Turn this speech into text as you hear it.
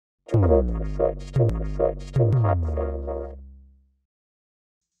Hello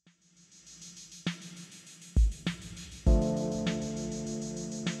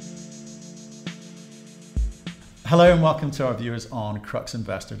and welcome to our viewers on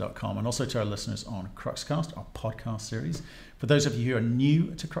cruxinvestor.com and also to our listeners on Cruxcast, our podcast series. For those of you who are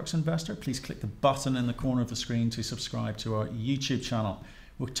new to Crux Investor, please click the button in the corner of the screen to subscribe to our YouTube channel.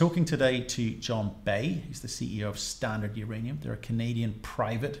 We're talking today to John Bay. He's the CEO of Standard Uranium. They're a Canadian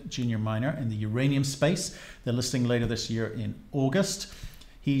private junior miner in the uranium space. They're listing later this year in August.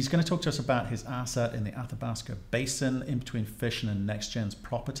 He's going to talk to us about his asset in the Athabasca Basin in between Fission and NexGen's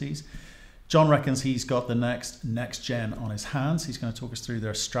properties. John reckons he's got the next NexGen on his hands. He's going to talk us through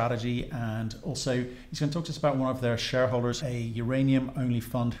their strategy, and also he's going to talk to us about one of their shareholders, a uranium-only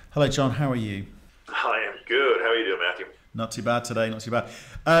fund. Hello, John. How are you? I am good. How are you doing, Matthew? Not too bad today. Not too bad.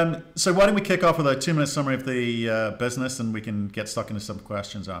 So why don't we kick off with a 2-minute summary of the business, and we can get stuck into some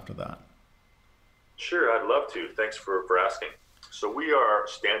questions after that. Sure, I'd love to. Thanks for asking. So we are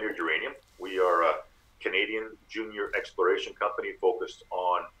Standard Uranium. We are a Canadian junior exploration company focused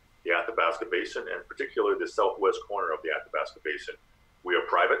on the Athabasca Basin, and particularly the southwest corner of the Athabasca Basin. We are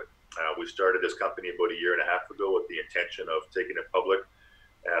private. We started this company about a year and a half ago with the intention of taking it public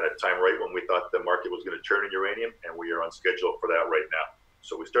at a time right when we thought the market was going to turn in uranium, and we are on schedule for that right now.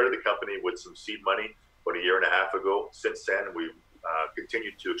 So we started the company with some seed money about a year and a half ago. Since then, we've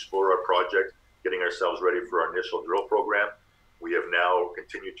continued to explore our project, getting ourselves ready for our initial drill program. We have now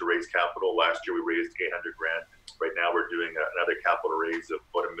continued to raise capital. Last year we raised $800 grand. Right now we're doing another capital raise of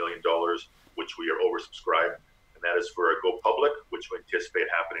about $1 million, which we are oversubscribed. And that is for a go public, which we anticipate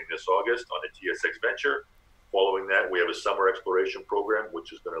happening this August on the TSX venture. Following that, we have a summer exploration program,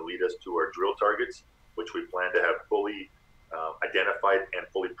 which is going to lead us to our drill targets, which we plan to have fully identified and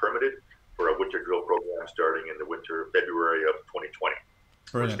fully permitted for a winter drill program starting in the winter, February of 2020.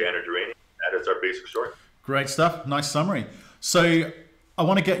 For Standard Uranium, that is our basic story. Great stuff. Nice summary. So I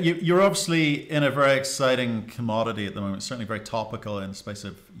want to get you, you're obviously in a very exciting commodity at the moment, certainly very topical in the space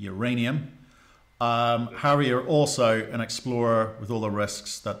of uranium. However, you're also an explorer with all the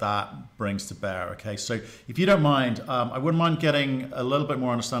risks that brings to bear. Okay, so if you don't mind, I wouldn't mind getting a little bit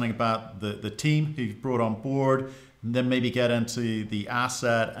more understanding about the team who you've brought on board, and then maybe get into the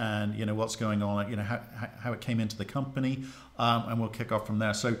asset and what's going on, how it came into the company, and we'll kick off from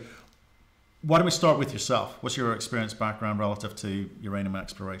there. So why don't we start with yourself? What's your experience background relative to uranium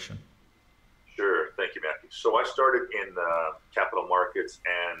exploration? Sure, thank you, Matthew. So I started in capital markets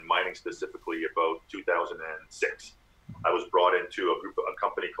and mining specifically about 2006. I was brought into a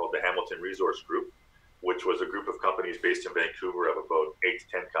company called the Hamilton Resource Group, which was a group of companies based in Vancouver of about 8 to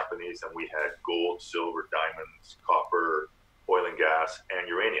 10 companies, and we had gold, silver, diamonds, copper, oil and gas, and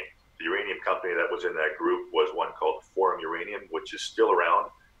uranium. The uranium company that was in that group was one called Forum Uranium, which is still around,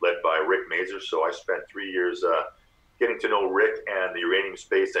 led by Rick Mazer. So I spent 3 years getting to know Rick and the uranium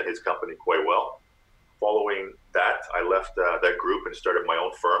space and his company quite well. Following that, I left that group and started my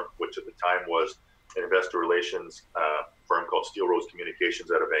own firm, which at the time was an investor relations firm called Steel Rose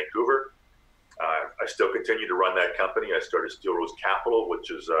Communications out of Vancouver. I still continue to run that company. I started Steel Rose Capital, which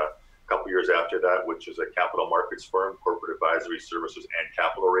is a couple years after that, which is a capital markets firm, corporate advisory services, and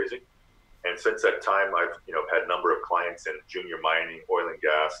capital raising. And since that time, I've had a number of clients in junior mining, oil and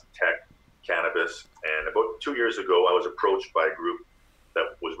gas, tech, cannabis. And about 2 years ago, I was approached by a group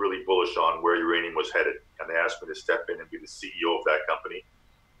that was really bullish on where uranium was headed. And they asked me to step in and be the CEO of that company.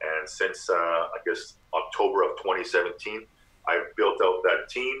 And since, October of 2017, I've built out that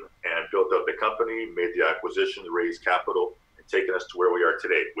team and built out the company, made the acquisition, raised capital, and taken us to where we are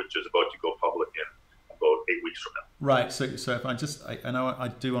today, which is about to go public in about 8 weeks from now. Right. So if I know I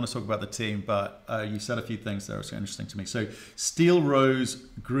do want to talk about the team, but you said a few things that are interesting to me. So Steel Rose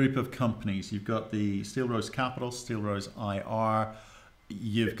group of companies, you've got the Steel Rose Capital, Steel Rose IR,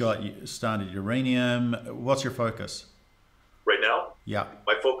 you've got Standard Uranium. What's your focus? Right now? Yeah.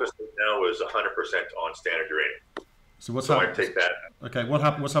 My focus right now is 100% on Standard Uranium. So what's happened? I take that. Okay. What's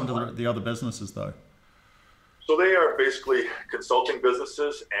happened to the other businesses though? So they are basically consulting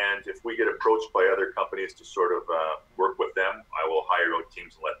businesses, and if we get approached by other companies to sort of work with them, I will hire out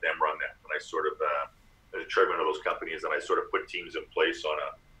teams and let them run that. And I sort of, as a chairman of those companies, and I sort of put teams in place on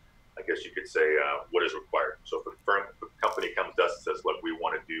I guess you could say, what is required. So if the company comes to us and says, look, we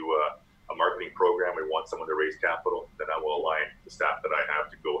want to do a marketing program, we want someone to raise capital, then I will align the staff that I have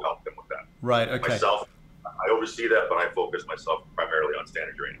to go help them with that. Right, okay. Myself, I oversee that, but I focus myself primarily on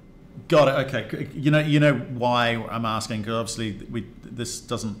Standard Uranium. Got it. Okay. You know why I'm asking? Because obviously we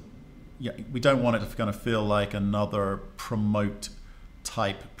don't want it to kind of feel like another promote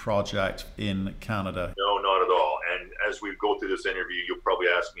type project in Canada. No, not at all. And as we go through this interview, you'll probably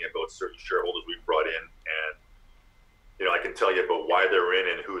ask me about certain shareholders we've brought in, and I can tell you about why they're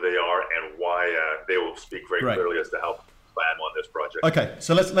in and who they are, and why they will speak very clearly as to how plan on this project. Okay,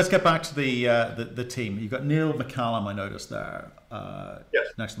 so let's get back to the team. You've got Neil McCallum, I noticed there, yes,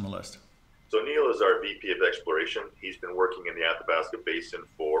 next on the list. So Neil is our VP of Exploration. He's been working in the Athabasca Basin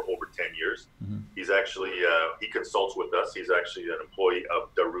for over 10 years. Mm-hmm. He's actually, he consults with us. He's actually an employee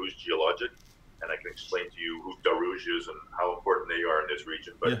of Darouge Geologic, and I can explain to you who Darouge is and how important they are in this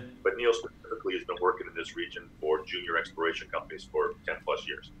region. But Neil specifically has been working in this region for junior exploration companies for 10 plus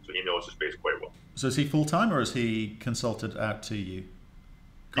years. So he knows the space quite well. So is he full-time, or is he consulted out to you?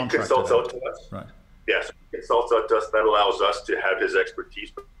 He consults out to us. Right. Yes, he consults out to us. That allows us to have his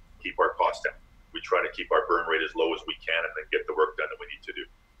expertise, but keep our costs down. We try to keep our burn rate as low as we can and then get the work done that we need to do.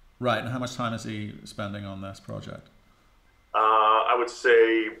 Right, and how much time is he spending on this project? I would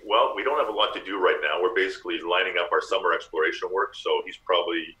say, well, we don't have a lot to do right now. We're basically lining up our summer exploration work, so he's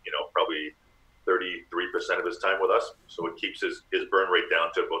probably 33% of his time with us. So it keeps his burn rate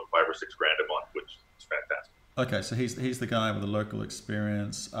down to about $5 or $6 grand a month, which is fantastic. Okay, so he's the guy with the local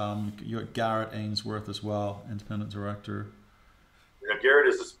experience. You're Garrett Ainsworth as well, independent director. Garrett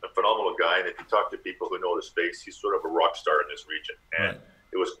is a phenomenal guy, and if you talk to people who know the space, he's sort of a rock star in this region. And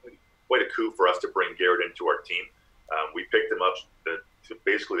It was quite a coup for us to bring Garrett into our team. We picked him up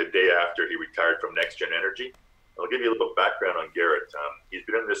basically the day after he retired from NexGen Energy. I'll give you a little bit of background on Garrett. He's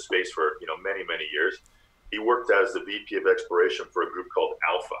been in this space for many, many years. He worked as the VP of Exploration for a group called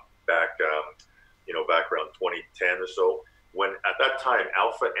Alpha back around 2010 or so. When at that time,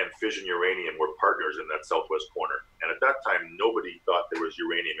 Alpha and Fission Uranium were partners in that southwest corner. And at that time, nobody thought there was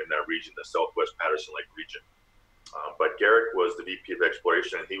uranium in that region, the southwest Patterson Lake region. But Garrett was the VP of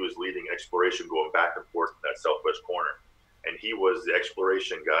Exploration, and he was leading exploration going back and forth in that southwest corner. And he was the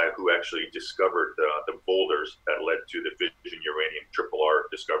exploration guy who actually discovered the boulders that led to the Fission Uranium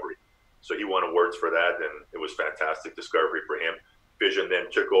RRR discovery. So he won awards for that, and it was fantastic discovery for him. Fission then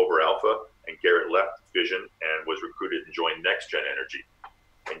took over Alpha, and Garrett left Fission and was recruited and joined NexGen Energy.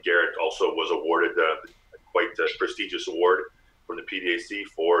 And Garrett also was awarded quite a prestigious award from the PDAC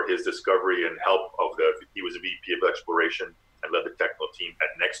for his discovery and help of he was a VP of Exploration and led the technical team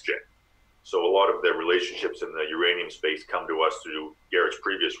at NexGen. So a lot of the relationships in the uranium space come to us through Garrett's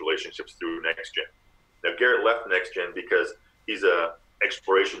previous relationships through NexGen. Now Garrett left NexGen because he's a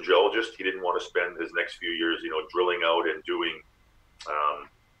exploration geologist. He didn't want to spend his next few years, drilling out and doing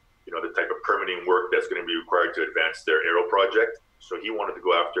the type of permitting work that's going to be required to advance their Arrow project. So he wanted to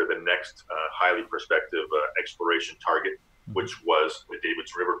go after the next highly prospective exploration target, which was the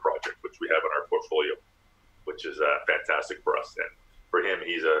Davidson River project, which we have in our portfolio, which is fantastic for us. And for him,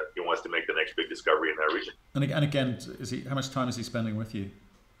 he wants to make the next big discovery in that region. And again, how much time is he spending with you?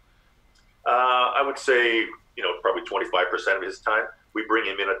 I would say, probably 25% of his time. We bring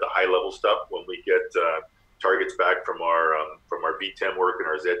him in at the high level stuff when we get targets back from our V10 work and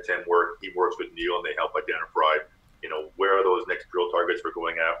our Z10 work. He works with Neil, and they help identify, where are those next drill targets we're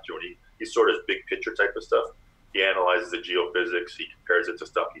going after. And he's sort of big picture type of stuff. He analyzes the geophysics. He compares it to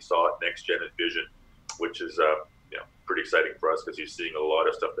stuff he saw at NexGen and Fission, which is pretty exciting for us because he's seeing a lot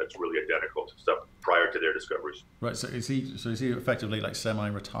of stuff that's really identical to stuff prior to their discoveries. Right. So is he effectively like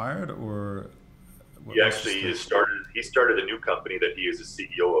semi-retired, or? He started a new company that he is the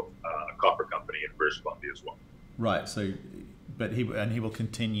CEO of, a copper company in British Columbia as well. Right. So, but he will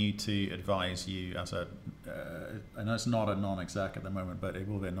continue to advise you as a. I know it's not a non-exec at the moment, but it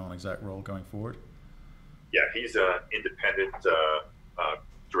will be a non-exec role going forward. Yeah, he's an independent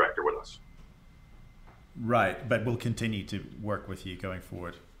director with us. Right, but we'll continue to work with you going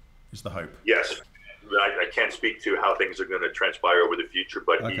forward, is the hope. Yes. I can't speak to how things are going to transpire over the future,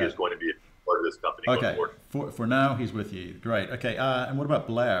 but he is going to be a part of this company going forward. For now, he's with you. Great. Okay, and what about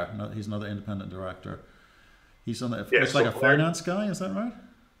Blair? He's another independent director. He's on it's like a finance guy, is that right?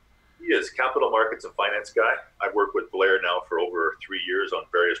 He is capital markets and finance guy. I've worked with Blair now for over 3 years on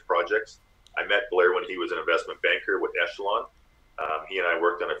various projects. I met Blair when he was an investment banker with Echelon. He and I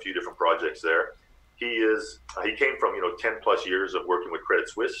worked on a few different projects there. He came from 10 plus years of working with Credit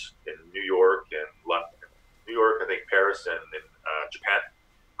Suisse in New York and London, New York, I think Paris, and in Japan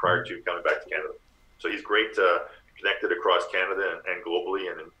prior to coming back to Canada. So he's great, connected across Canada and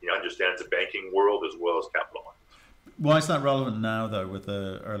globally, and he understands the banking world as well as capital markets. Why is that relevant now, though, with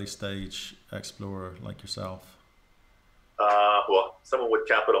the early stage explorer like yourself? Well, someone with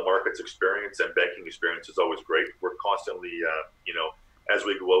capital markets experience and banking experience is always great. We're constantly, as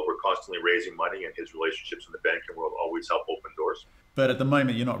we go out, we're constantly raising money, and his relationships in the banking world always help open doors. But at the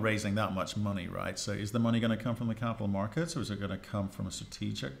moment, you're not raising that much money, right? So is the money going to come from the capital markets, or is it going to come from a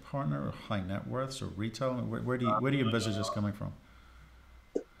strategic partner, or high net worths, or retail? Where do you envisage this coming from?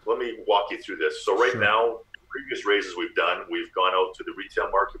 Let me walk you through this. So right Sure. now, previous raises we've done, we've gone out to the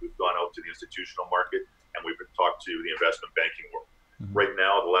retail market, we've gone out to the institutional market, and we've talked to the investment banking world. Mm-hmm. Right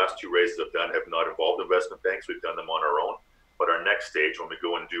now, the last two raises I've done have not involved investment banks. We've done them on our own. But our next stage, when we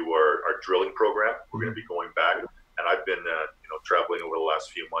go and do our drilling program, we're going to be going back. And I've been traveling over the last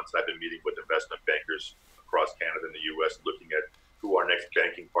few months. I've been meeting with investment bankers across Canada and the U.S., looking at who our next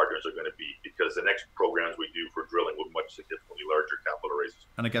banking partners are going to be, because the next programs we do for drilling will be much significantly larger capital raises.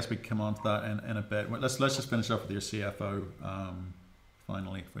 And I guess we can come on to that in a bit. Let's just finish off with your CFO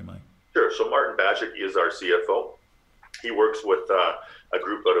finally, if we may. Sure. So Martin Bajic is our CFO. He works with a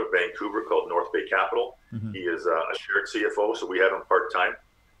group out of Vancouver called North Bay Capital. Mm-hmm. He is a shared CFO, so we have him part-time.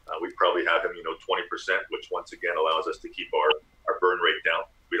 We probably have him, 20%, which once again allows us to keep our burn rate down.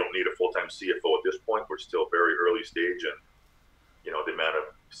 We don't need a full-time CFO at this point. We're still very early stage, and the amount of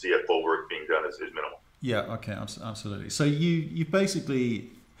CFO work being done is minimal. Yeah. Okay. Absolutely. So you basically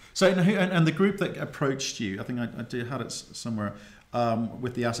and the group that approached you, I think I had it somewhere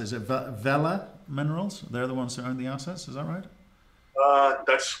with the assets. Is it Vela Minerals? They're the ones who own the assets. Is that right?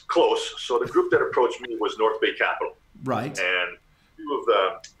 That's close. So the group that approached me was North Bay Capital. Right. And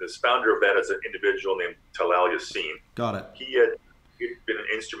this founder of that is an individual named Talal Yassin. Got it. He'd been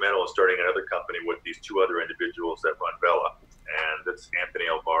instrumental in starting another company with these two other individuals that run Vela, and that's Anthony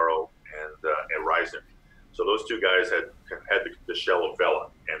Alvaro and Reisner. So those two guys had the shell of Vela,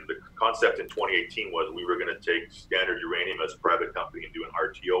 and the concept in 2018 was we were going to take Standard Uranium as a private company and do an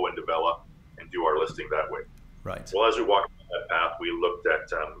RTO into Vela and do our listing that way. Right. Well, as we walked down that path, we looked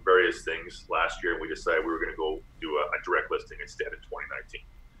at various things last year, and we decided we were going to go do a direct listing instead in 2019.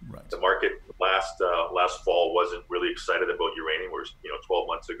 Right. The market last fall wasn't really excited about uranium. We were 12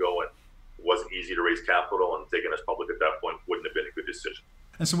 months ago, and it wasn't easy to raise capital, and taking us public at that point wouldn't have been a good decision.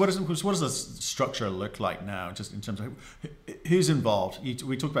 And so what does the structure look like now, just in terms of who's involved?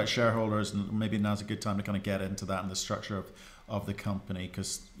 We talked about shareholders, and maybe now's a good time to kind of get into that and the structure of the company,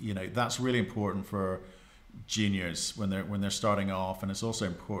 because that's really important for juniors when they're starting off, and it's also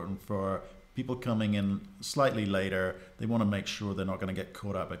important for people coming in slightly later. They want to make sure they're not going to get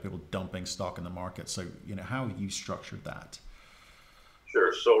caught out by people dumping stock in the market. So how have you structured that?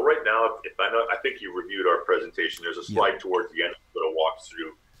 Sure. So right now, I think you reviewed our presentation. There's a slide towards the end that walks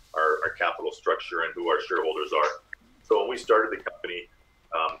through our capital structure and who our shareholders are. So when we started the company,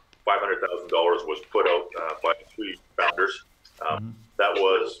 $500,000 was put out by the three founders. That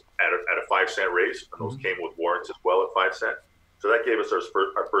was at a 5-cent raise, and those came with warrants as well at 5 cents. So that gave us our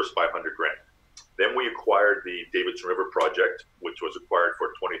first $500,000. Then we acquired the Davidson River project, which was acquired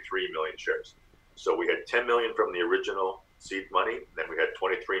for 23 million shares. So we had 10 million from the original seed money, then we had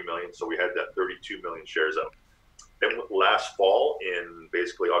 23 million, so we had that 32 million shares out. Then last fall, in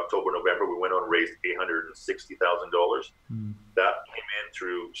basically October, November, we went on and raised $860,000. That came in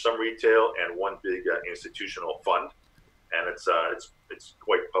through some retail and one big institutional fund. And it's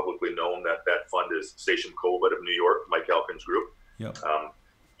quite publicly known that fund is Station Cove out of New York, Mike Alkin's group. Yep.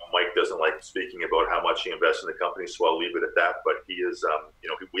 Mike doesn't like speaking about how much he invests in the company, so I'll leave it at that. But he is,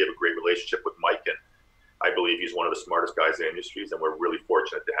 we have a great relationship with Mike, and I believe he's one of the smartest guys in the industries, and we're really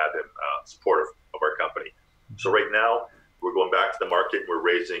fortunate to have him supportive of our company. So right now, we're going back to the market. We're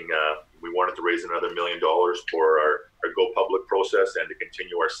raising, we wanted to raise another $1 million for our go public process and to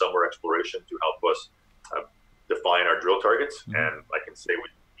continue our summer exploration to help us define our drill targets. And I can say we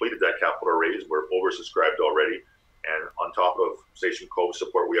completed that capital raise. We're oversubscribed already. And on top of Station Cove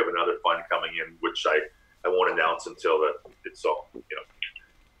support, we have another fund coming in, which I won't announce until it's all,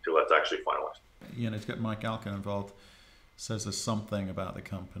 until that's actually finalized. It's got Mike Alkin involved. Says there's something about the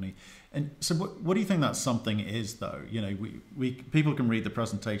company. And so what do you think that something is, though? We people can read the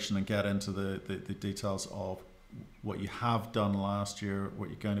presentation and get into the details of what you have done last year, what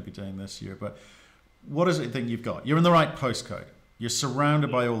you're going to be doing this year. But what is it you think you've got? You're in the right postcode. You're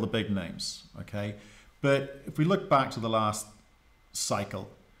surrounded by all the big names, okay? But if we look back to the last cycle,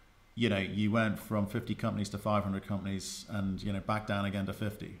 you went from 50 companies to 500 companies and, back down again to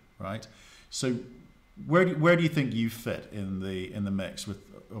 50, right? So where do you think you fit in the mix with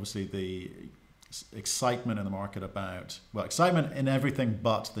obviously the excitement in the market about, excitement in everything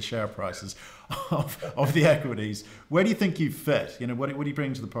but the share prices of the equities? Where do you think you fit? What do you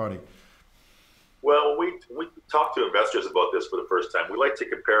bring to the party? Well, we talked to investors about this for the first time. We like to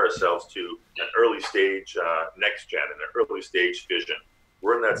compare ourselves to an early stage NexGen and an early stage Fission.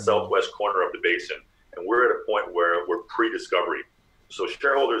 We're in that southwest corner of the basin, and we're at a point where we're pre-discovery. So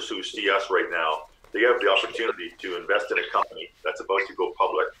shareholders who see us right now they have the opportunity to invest in a company that's about to go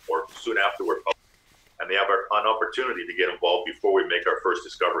public or soon after we're public. And they have an opportunity to get involved before we make our first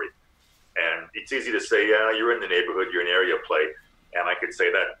discovery. And it's easy to say, yeah, you're in the neighborhood, you're in area of play. And I could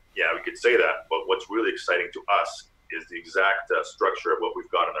say that, yeah, we could say that. But what's really exciting to us is the exact structure of what we've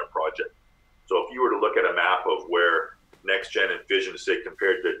got in our project. So if you were to look at a map of where NexGen and Fission, say,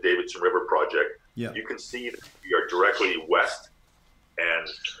 compared to the Davidson River project, you can see that we are directly west. And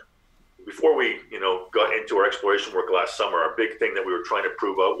before we, got into our exploration work last summer, our big thing that we were trying to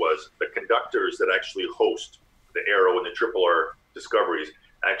prove out was the conductors that actually host the Arrow and the Triple R discoveries.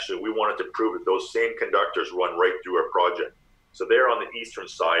 Actually, we wanted to prove that those same conductors run right through our project. So they're on the eastern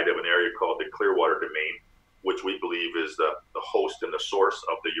side of an area called the Clearwater Domain, which we believe is the host and the source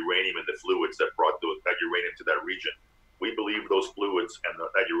of the uranium and the fluids that brought that uranium to that region. We believe those fluids and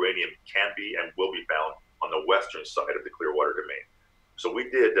that uranium can be and will be found on the western side of the Clearwater Domain. So we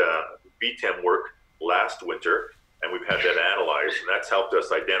did VTEM work last winter, and we've had that analyzed, and that's helped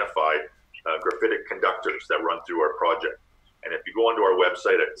us identify graphitic conductors that run through our project. And if you go onto our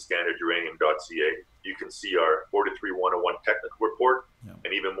website at standarduranium.ca, you can see our 43101 technical report,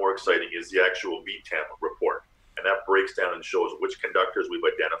 and even more exciting is the actual VTEM report. And that breaks down and shows which conductors we've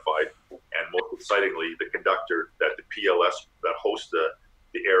identified, and most excitingly, the conductor that the PLS that hosts the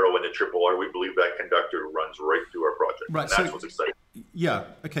Arrow and the Triple R, we believe that conductor runs right through our project. Right, and that's what's exciting. Yeah,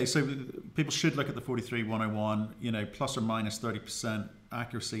 okay, so people should look at the 43101, plus or minus 30%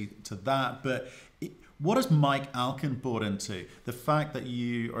 accuracy to that, but what has Mike Alkin bought into? The fact that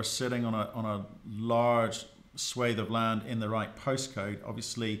you are sitting on a large swathe of land in the right postcode,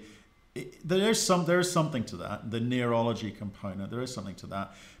 obviously, there is something to that. The neurology component, there is something to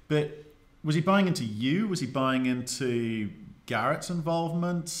that. But was he buying into you? Was he buying into Garrett's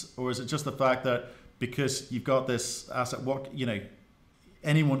involvement, or is it just the fact that because you've got this asset,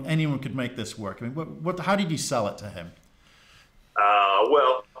 anyone could make this work? I mean, how did you sell it to him?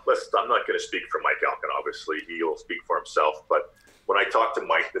 Well, I'm not going to speak for Mike Alkin. Obviously, he'll speak for himself. But when I talked to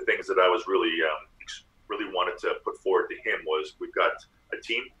Mike, the things that I was really wanted to put forward to him was we've got a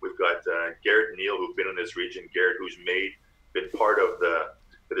team. We've got Garrett and Neil who've been in this region. Garrett, who's been part of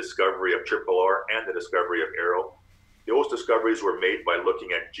the discovery of Triple R and the discovery of Arrow. Those discoveries were made by looking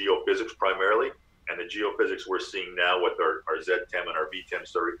at geophysics primarily, and the geophysics we're seeing now with our ZTEM and our VTEM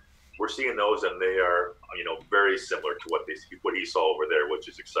story, we're seeing those, and they are very similar to what he saw over there, which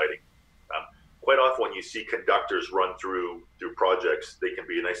is exciting. Quite often when you see conductors run through projects, they can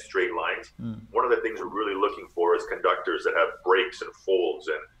be nice straight lines. One of the things we're really looking for is conductors that have breaks and folds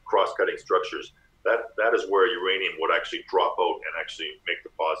and cross-cutting structures. That is where uranium would actually drop out and actually make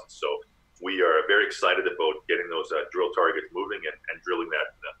deposits. So we are very excited about getting those drill targets moving and drilling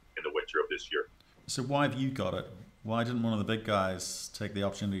that in the winter of this year. So why have you got it? Why didn't one of the big guys take the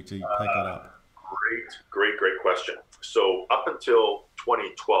opportunity to pick it up? Great question. So up until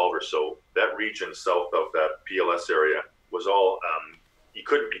 2012 or so, that region south of that PLS area was all you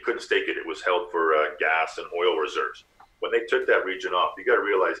couldn't stake it. It was held for gas and oil reserves. When they took that region off, you got to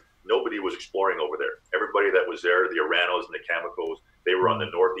realize nobody was exploring over there. Everybody that was there, the Oranos and the Camicos, they were on the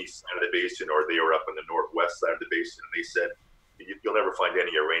northeast side of the basin, or they were up on the northwest side of the basin, and they said you'll never find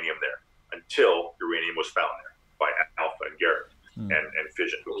any uranium there until uranium was found there by Alpha and Garrett and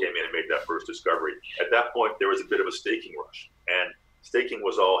Fission, who came in and made that first discovery. At that point, there was a bit of a staking rush, and staking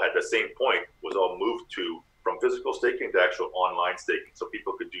was all at the same point was all moved from physical staking to actual online staking, so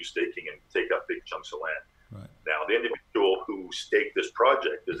people could do staking and take up big chunks of land. Right. Now, the individual who staked this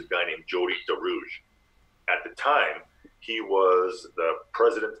project is a guy named Jody DeRouge. At the time, he was the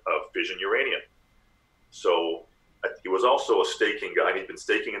president of Fission Uranium. So he was also a staking guy. He'd been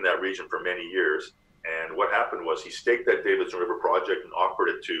staking in that region for many years. And what happened was he staked that Davidson River project and offered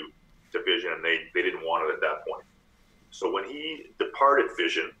it to Fission, and they didn't want it at that point. So when he departed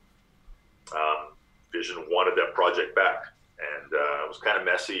Fission, Fission wanted that project back. And it was kind of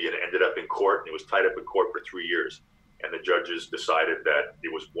messy, and it ended up in court, and it was tied up in court for 3 years. And the judges decided that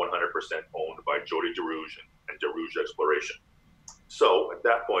it was 100% owned by Jody DeRouge and DeRouge Exploration. So at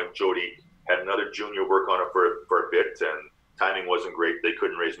that point, Jody had another junior work on it for a bit, and timing wasn't great. They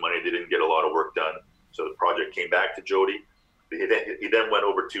couldn't raise money. They didn't get a lot of work done. So the project came back to Jody. He then went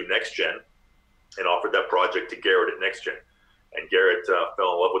over to NexGen and offered that project to Garrett at NexGen. And Garrett fell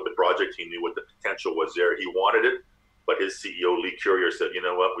in love with the project. He knew what the potential was there. He wanted it. But his CEO, Lee Currier, said, you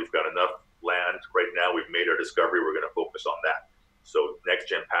know what, we've got enough land right now. We've made our discovery. We're going to focus on that. So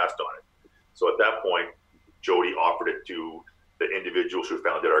NexGen passed on it. So at that point, Jody offered it to the individuals who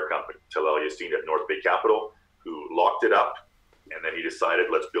founded our company, Talal Yassin at North Bay Capital, who locked it up. And then he decided,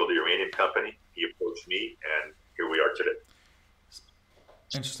 let's build a uranium company. He approached me, and here we are today.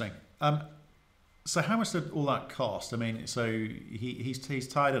 Interesting. So how much did all that cost? I mean, so he's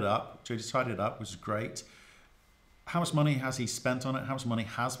tied it up. Jody's tied it up, which is great. How much money has he spent on it? How much money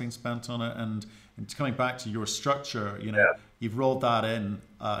has been spent on it? And coming back to your structure, you know, Yeah. you've rolled that in.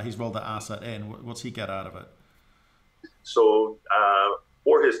 He's rolled that asset in. What's he get out of it? So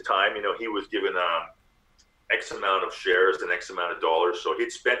for his time, you know, he was given X amount of shares and X amount of dollars. So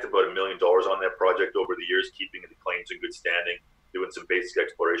he'd spent about $1 million on that project over the years, keeping the claims in good standing, doing some basic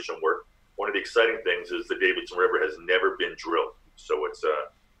exploration work. One of the exciting things is the Davidson River has never been drilled. So it's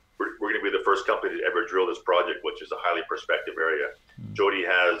we're going to be the first company to ever drill this project, which is a highly prospective area. Jody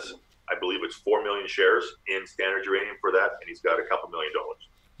has, I believe it's 4 million shares in Standard Uranium for that, and he's got a couple $1 million.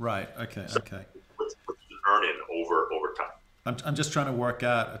 Right. Okay. So okay. What's earning over time? I'm just trying to work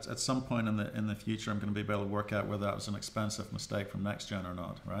out at some point in the future. I'm going to be able to work out whether that was an expensive mistake from NexGen or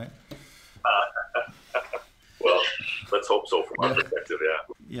not. Right. Well, let's hope so from our perspective. Yeah.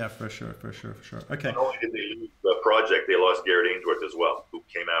 Yeah, for sure. Okay. Not only did they lose the project, they lost Garrett Ainsworth as well, who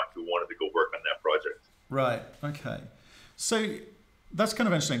came out, who wanted to go work on that project. Right. Okay. So that's kind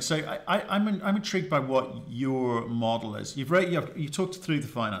of interesting. So I'm intrigued by what your model is. You talked through the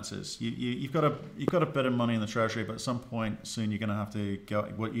finances. You've got a bit of money in the treasury, but at some point soon you're going to have to go.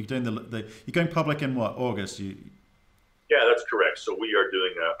 What you're doing you're going public in what, August? Yeah, that's correct. So we are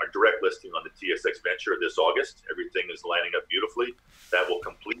doing a direct listing on the TSX Venture this August. Everything is lining up beautifully. That will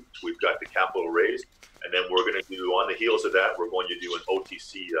complete. We've got the capital raised. And then we're going to do, on the heels of that, we're going to do an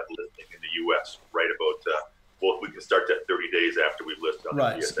OTC listing in the U.S. right about, we can start that 30 days after we've listed on the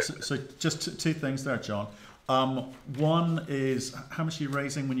TSX. So just two things there, John. One is, how much are you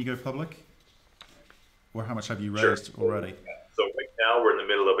raising when you go public? Or how much have you raised already? So right now we're in the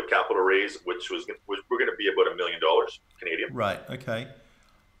middle of a capital raise, which we're going to be about $1 million Canadian. Right. Okay.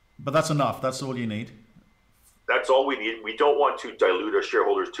 But that's enough. That's all you need. That's all we need. We don't want to dilute our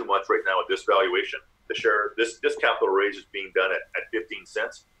shareholders too much right now at this valuation. This capital raise is being done at 15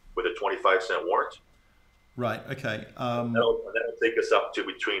 cents with a 25-cent warrant. Right. Okay. That'll take us up to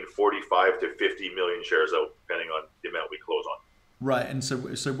between 45 to 50 million shares out, depending on the amount we close on. Right, and so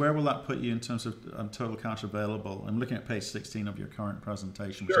where will that put you in terms of total cash available? I'm looking at page 16 of your current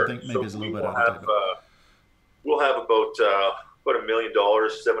presentation, which I think maybe is a little bit out of date. We'll have about $1 million,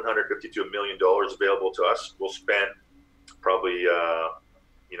 $750 to $1 million available to us. We'll spend probably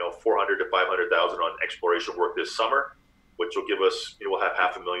 $400,000 to $500,000 on exploration work this summer, which will give us, we'll have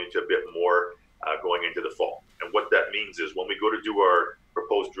 $500,000 to a bit more going into the fall. And what that means is when we go to do our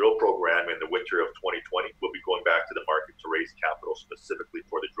proposed drill program in the winter of 2020, we'll be going back to the market to raise capital specifically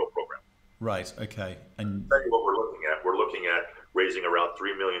for the drill program. Right. Okay. And I'll tell you what we're looking at. We're looking at raising around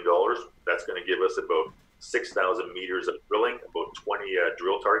 $3 million. That's going to give us about 6,000 meters of drilling, about 20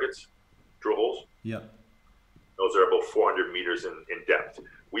 drill holes. Yeah. Those are about 400 meters in depth.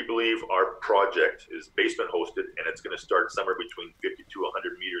 We believe our project is basement hosted, and it's going to start somewhere between 50 to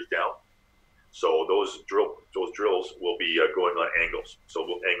 100 meters down. So those drills will be going on angles. So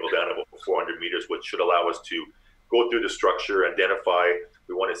we'll angle down about 400 meters, which should allow us to go through the structure, identify.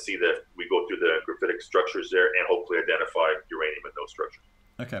 We want to see that we go through the graphitic structures there and hopefully identify uranium in those structures.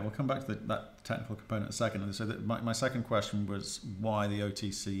 Okay, we'll come back to that technical component in a second. So my second question was why the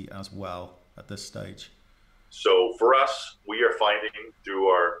OTC as well at this stage? So for us, we are finding through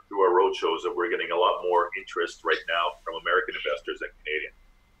our roadshows that we're getting a lot more interest right now from American investors than Canadian.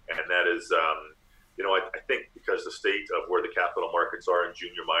 And that is, I think because the state of where the capital markets are in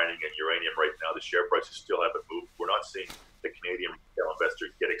junior mining and uranium right now, the share prices still haven't moved. We're not seeing the Canadian retail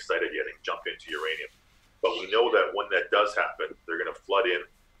investors get excited yet and jump into uranium. But we know that when that does happen, they're going to flood in,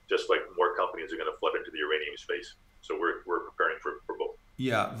 just like more companies are going to flood into the uranium space. So we're preparing for both.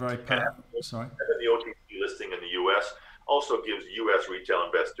 Yeah, very sorry. And then the OTC listing in the U.S. also gives U.S. retail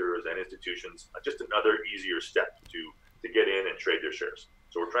investors and institutions just another easier step to get in and trade their shares.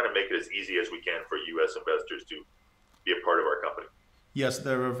 So we're trying to make it as easy as we can for U.S. investors to be a part of our company. Yes,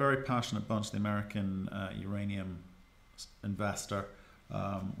 they're a very passionate bunch, the American uranium investor.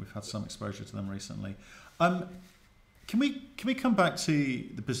 We've had some exposure to them recently. Can we come back to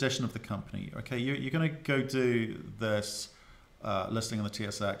the position of the company? Okay, you're going to go do this listing on the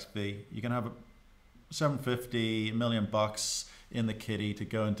TSX-V. You're going to have $750 million in the kitty to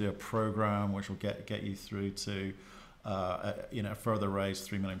go and do a program which will get you through to a further raise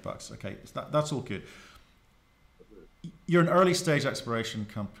 $3 million. Okay, so that's all good. You're an early stage exploration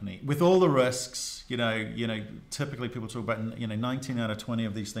company with all the risks. Typically people talk about 19 out of 20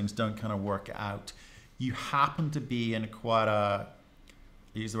 of these things don't kind of work out. You happen to be in quite a,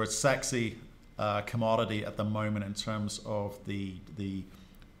 use the word sexy commodity at the moment in terms of the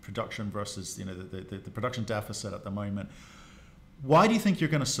production versus the production deficit at the moment. Why do you think you're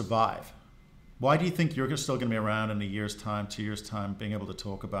going to survive? Why do you think you're still going to be around in a year's time, 2 years' time, being able to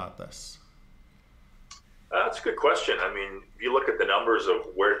talk about this? That's a good question. I mean, if you look at the numbers of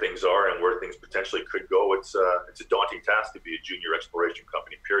where things are and where things potentially could go, it's a daunting task to be a junior exploration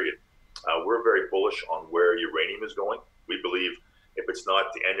company, period. We're very bullish on where uranium is going. We believe if it's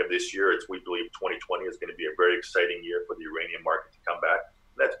not the end of this year, we believe 2020 is going to be a very exciting year for the uranium market to come back.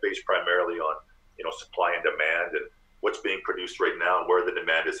 And that's based primarily on, supply and demand and what's being produced right now and where the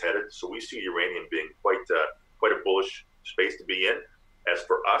demand is headed. So we see uranium being quite a bullish space to be in. As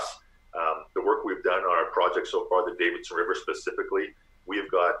for us, the work we've done on our project so far, the Davidson River specifically, we've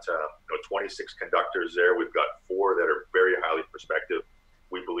got 26 conductors there. We've got 4 that are very highly prospective.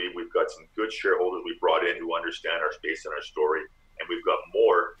 We believe we've got some good shareholders we brought in who understand our space and our story, and we've got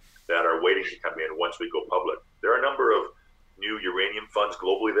more that are waiting to come in once we go public. There are a number of new uranium funds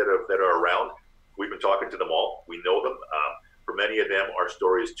globally that are around. We've been talking to them all. We know them. For many of them, our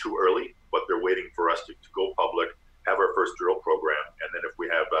story is too early, but they're waiting for us to go public, have our first drill program, and then if we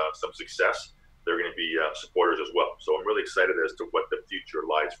have some success, they're going to be supporters as well. So I'm really excited as to what the future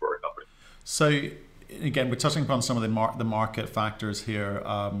lies for our company. So again, we're touching upon some of the market factors here,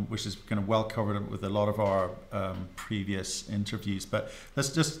 which is kind of well covered with a lot of our previous interviews. But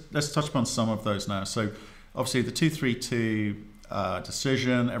let's touch upon some of those now. So obviously the 232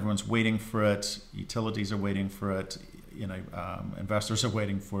 decision, everyone's waiting for it. Utilities are waiting for it. Investors are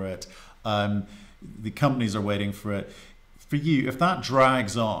waiting for it. The companies are waiting for it. For you, if that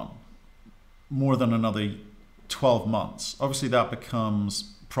drags on more than another 12 months, obviously that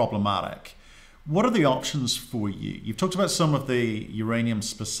becomes problematic. What are the options for you? You've talked about some of the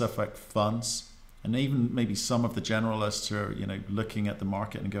uranium-specific funds, and even maybe some of the generalists who are, looking at the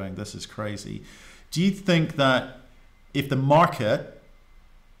market and going, "This is crazy." Do you think that if the market,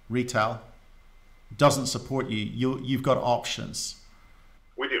 retail, doesn't support you, you've got options?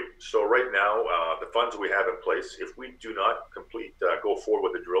 We do. So right now, the funds we have in place, if we do not go forward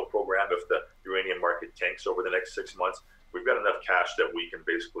with the drill program, if the uranium market tanks over the next 6 months, we've got enough cash that we can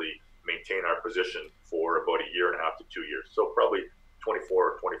basically maintain our position for about 1.5 to 2 years. So probably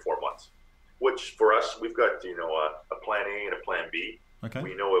 24 months, which for us, we've got, a plan A and a plan B. Okay.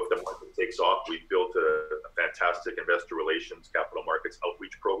 We know if the market takes off, we've built a fantastic investor relations, capital markets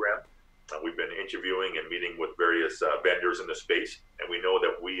outreach program. We've been interviewing and meeting with various vendors in the space, and we know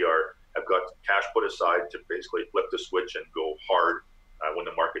that we have got cash put aside to basically flip the switch and go hard when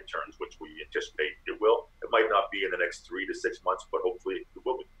the market turns, which we anticipate it will. It might not be in the next 3 to 6 months, but hopefully it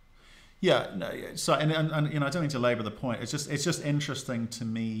will be. Yeah, no, so and I don't mean to labor the point. It's just interesting to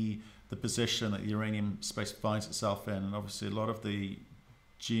me the position that the uranium space finds itself in, and obviously a lot of the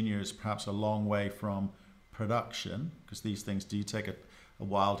juniors perhaps a long way from production, because these things do take a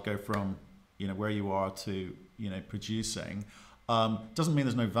while to go from where you are to producing. Doesn't mean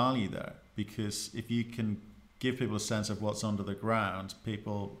there's no value there, because if you can give people a sense of what's under the ground,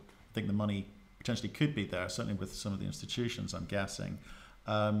 people think the money potentially could be there, certainly with some of the institutions, I'm guessing.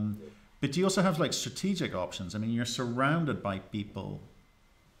 But do you also have strategic options? I mean, you're surrounded by people,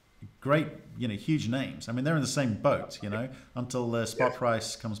 great, huge names. I mean, they're in the same boat, until the spot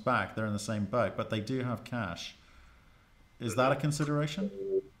price comes back, they're in the same boat, but they do have cash. Is that a consideration?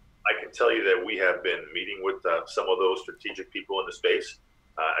 I can tell you that we have been meeting with some of those strategic people in the space.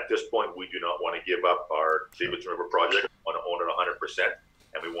 At this point, we do not want to give up our Davidson River project. We want to own it 100%,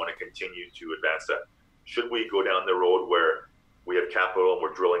 and we want to continue to advance that. Should we go down the road where we have capital and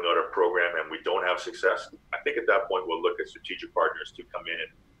we're drilling out our program and we don't have success, I think at that point we'll look at strategic partners to come in and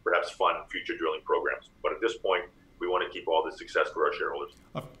perhaps fund future drilling programs. But at this point, we want to keep all the success for our shareholders.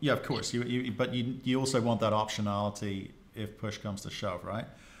 Yeah, of course. But you also want that optionality if push comes to shove, right?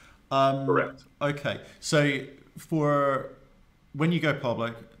 Correct. Okay. So for when you go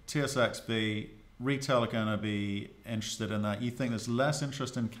public, TSX-V, retail are going to be interested in that. You think there's less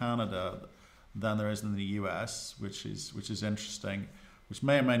interest in Canada than there is in the US, which is interesting, which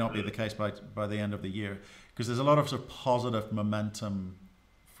may or may not be the case by the end of the year, because there's a lot of sort of positive momentum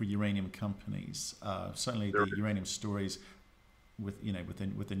for uranium companies. Certainly the uranium stories with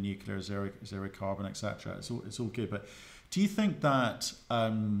the nuclear, zero carbon, etc. It's all good. But do you think that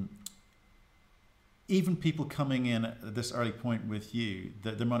even people coming in at this early point with you,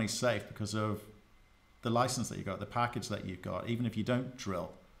 that their money's safe because of the license that you got, the package that you've got, even if you don't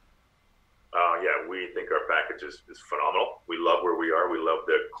drill? Yeah, we think our package is phenomenal. We love where we are. We love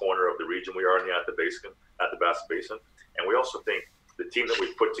the corner of the region we are in the Athabasca Basin. And we also think the team that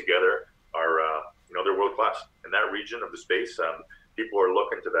we've put together are, they're world class. In that region of the space, people are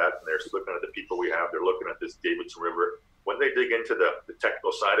looking to that, and they're looking at the people we have. They're looking at this Davidson River. When they dig into the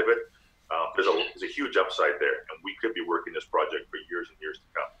technical side of it, there's a huge upside there, and we could be working this project for years and years to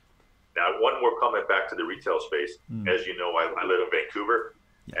come. Now, one more comment back to the retail space. As you know, I live in Vancouver,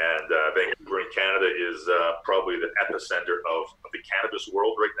 and Vancouver in Canada is probably the epicenter of the cannabis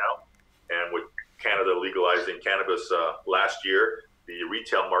world right now. And with Canada legalizing cannabis last year, the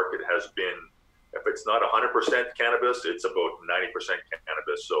retail market has been, if it's not 100% cannabis, it's about 90%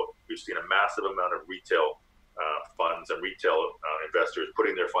 cannabis. So we've seen a massive amount of retail funds and retail investors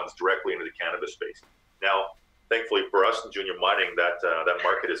putting their funds directly into the cannabis space. Now, thankfully for us in junior mining, that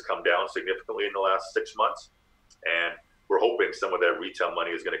market has come down significantly in the last 6 months, and we're hoping some of that retail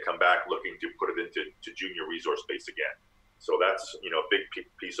money is going to come back, looking to put it into junior resource space again. So that's a big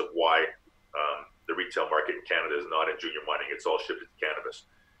piece of why the retail market in Canada is not in junior mining. It's all shifted to cannabis.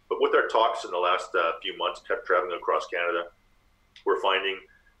 But with our talks in the last few months, kept traveling across Canada, we're finding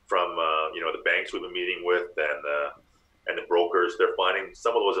from the banks we've been meeting with and the brokers, they're finding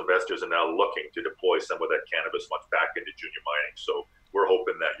some of those investors are now looking to deploy some of that cannabis funds back into junior mining. So we're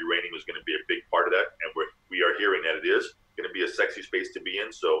hoping that uranium is going to be a big part of that, and we are hearing that it is going to be a sexy space to be in.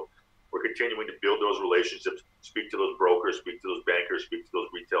 So we're continuing to build those relationships, speak to those brokers, speak to those bankers, speak to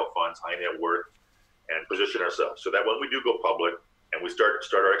those retail funds, high net worth, and position ourselves so that when we do go public and we start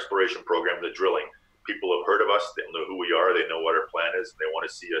our exploration program, the drilling, people have heard of us, they know who we are, they know what our plan is, and they want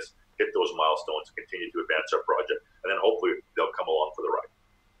to see us hit those milestones and continue to advance our project. And then hopefully they'll come along for the ride.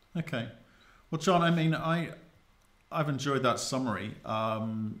 Okay. Well, John, I mean, I've enjoyed that summary.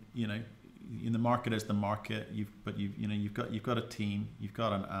 In the market is the market. You've got a team, you've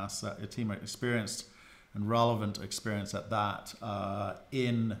got an asset, a team of experienced and relevant experience at that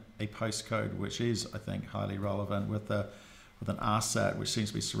in a postcode, which is, I think, highly relevant with an asset which seems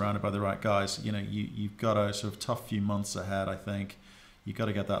to be surrounded by the right guys. You've got a sort of tough few months ahead. I think you've got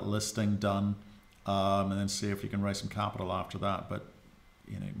to get that listing done, and then see if you can raise some capital after that. But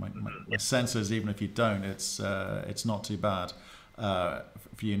my sense is, even if you don't, it's not too bad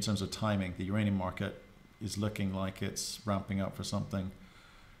for you in terms of timing. The uranium market is looking like it's ramping up for something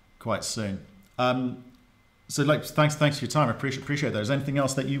quite soon. So, thanks for your time. I appreciate that. Is there anything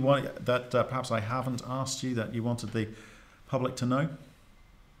else that you want that perhaps I haven't asked you that you wanted the public to know?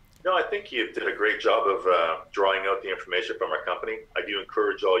 No, I think you did a great job of drawing out the information from our company. I do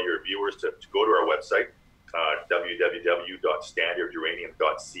encourage all your viewers to go to our website,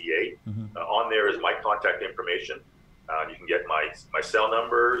 www.standarduranium.ca. On there is my contact information. You can get my cell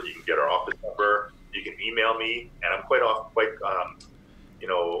number, you can get our office number, you can email me, and I'm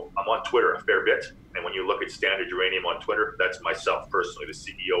I'm on Twitter a fair bit. And when you look at Standard Uranium on Twitter, that's myself personally, the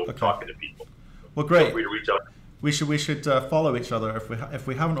CEO, talking to people. Well, great. Feel free to reach out. We should follow each other if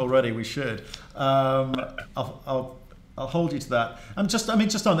we haven't already. We should. I'll hold you to that. And just on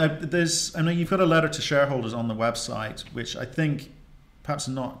that, I know you've got a letter to shareholders on the website, which I think perhaps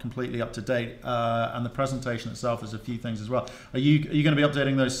not completely up to date. And the presentation itself is a few things as well. Are you going to be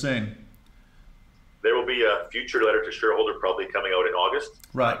updating those soon? There will be a future letter to shareholder probably coming out in August.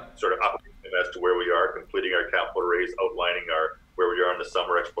 Right. Sort of updating as to where we are, completing our capital raise, outlining where we are in the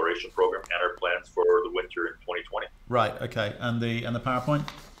summer exploration program and our plans for the winter in 2020. Right. Okay. And the PowerPoint?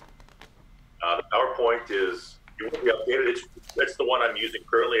 The PowerPoint is, it will be updated. It's the one I'm using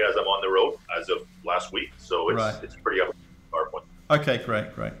currently as I'm on the road as of last week. So it's pretty updated PowerPoint. Okay. Great.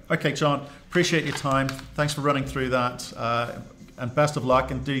 Okay, John. Appreciate your time. Thanks for running through that, and best of luck.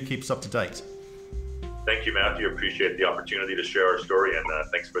 And do keep us up to date. Thank you, Matthew. Appreciate the opportunity to share our story, and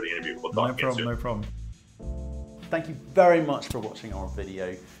thanks for the interview. We'll talk again soon. No problem. Thank you very much for watching our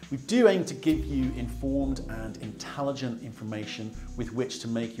video. We do aim to give you informed and intelligent information with which to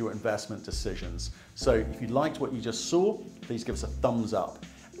make your investment decisions. So if you liked what you just saw, please give us a thumbs up.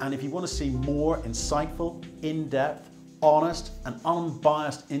 And if you want to see more insightful, in-depth, honest, and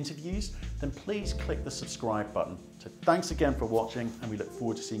unbiased interviews, then please click the subscribe button. So thanks again for watching, and we look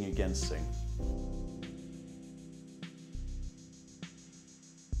forward to seeing you again soon.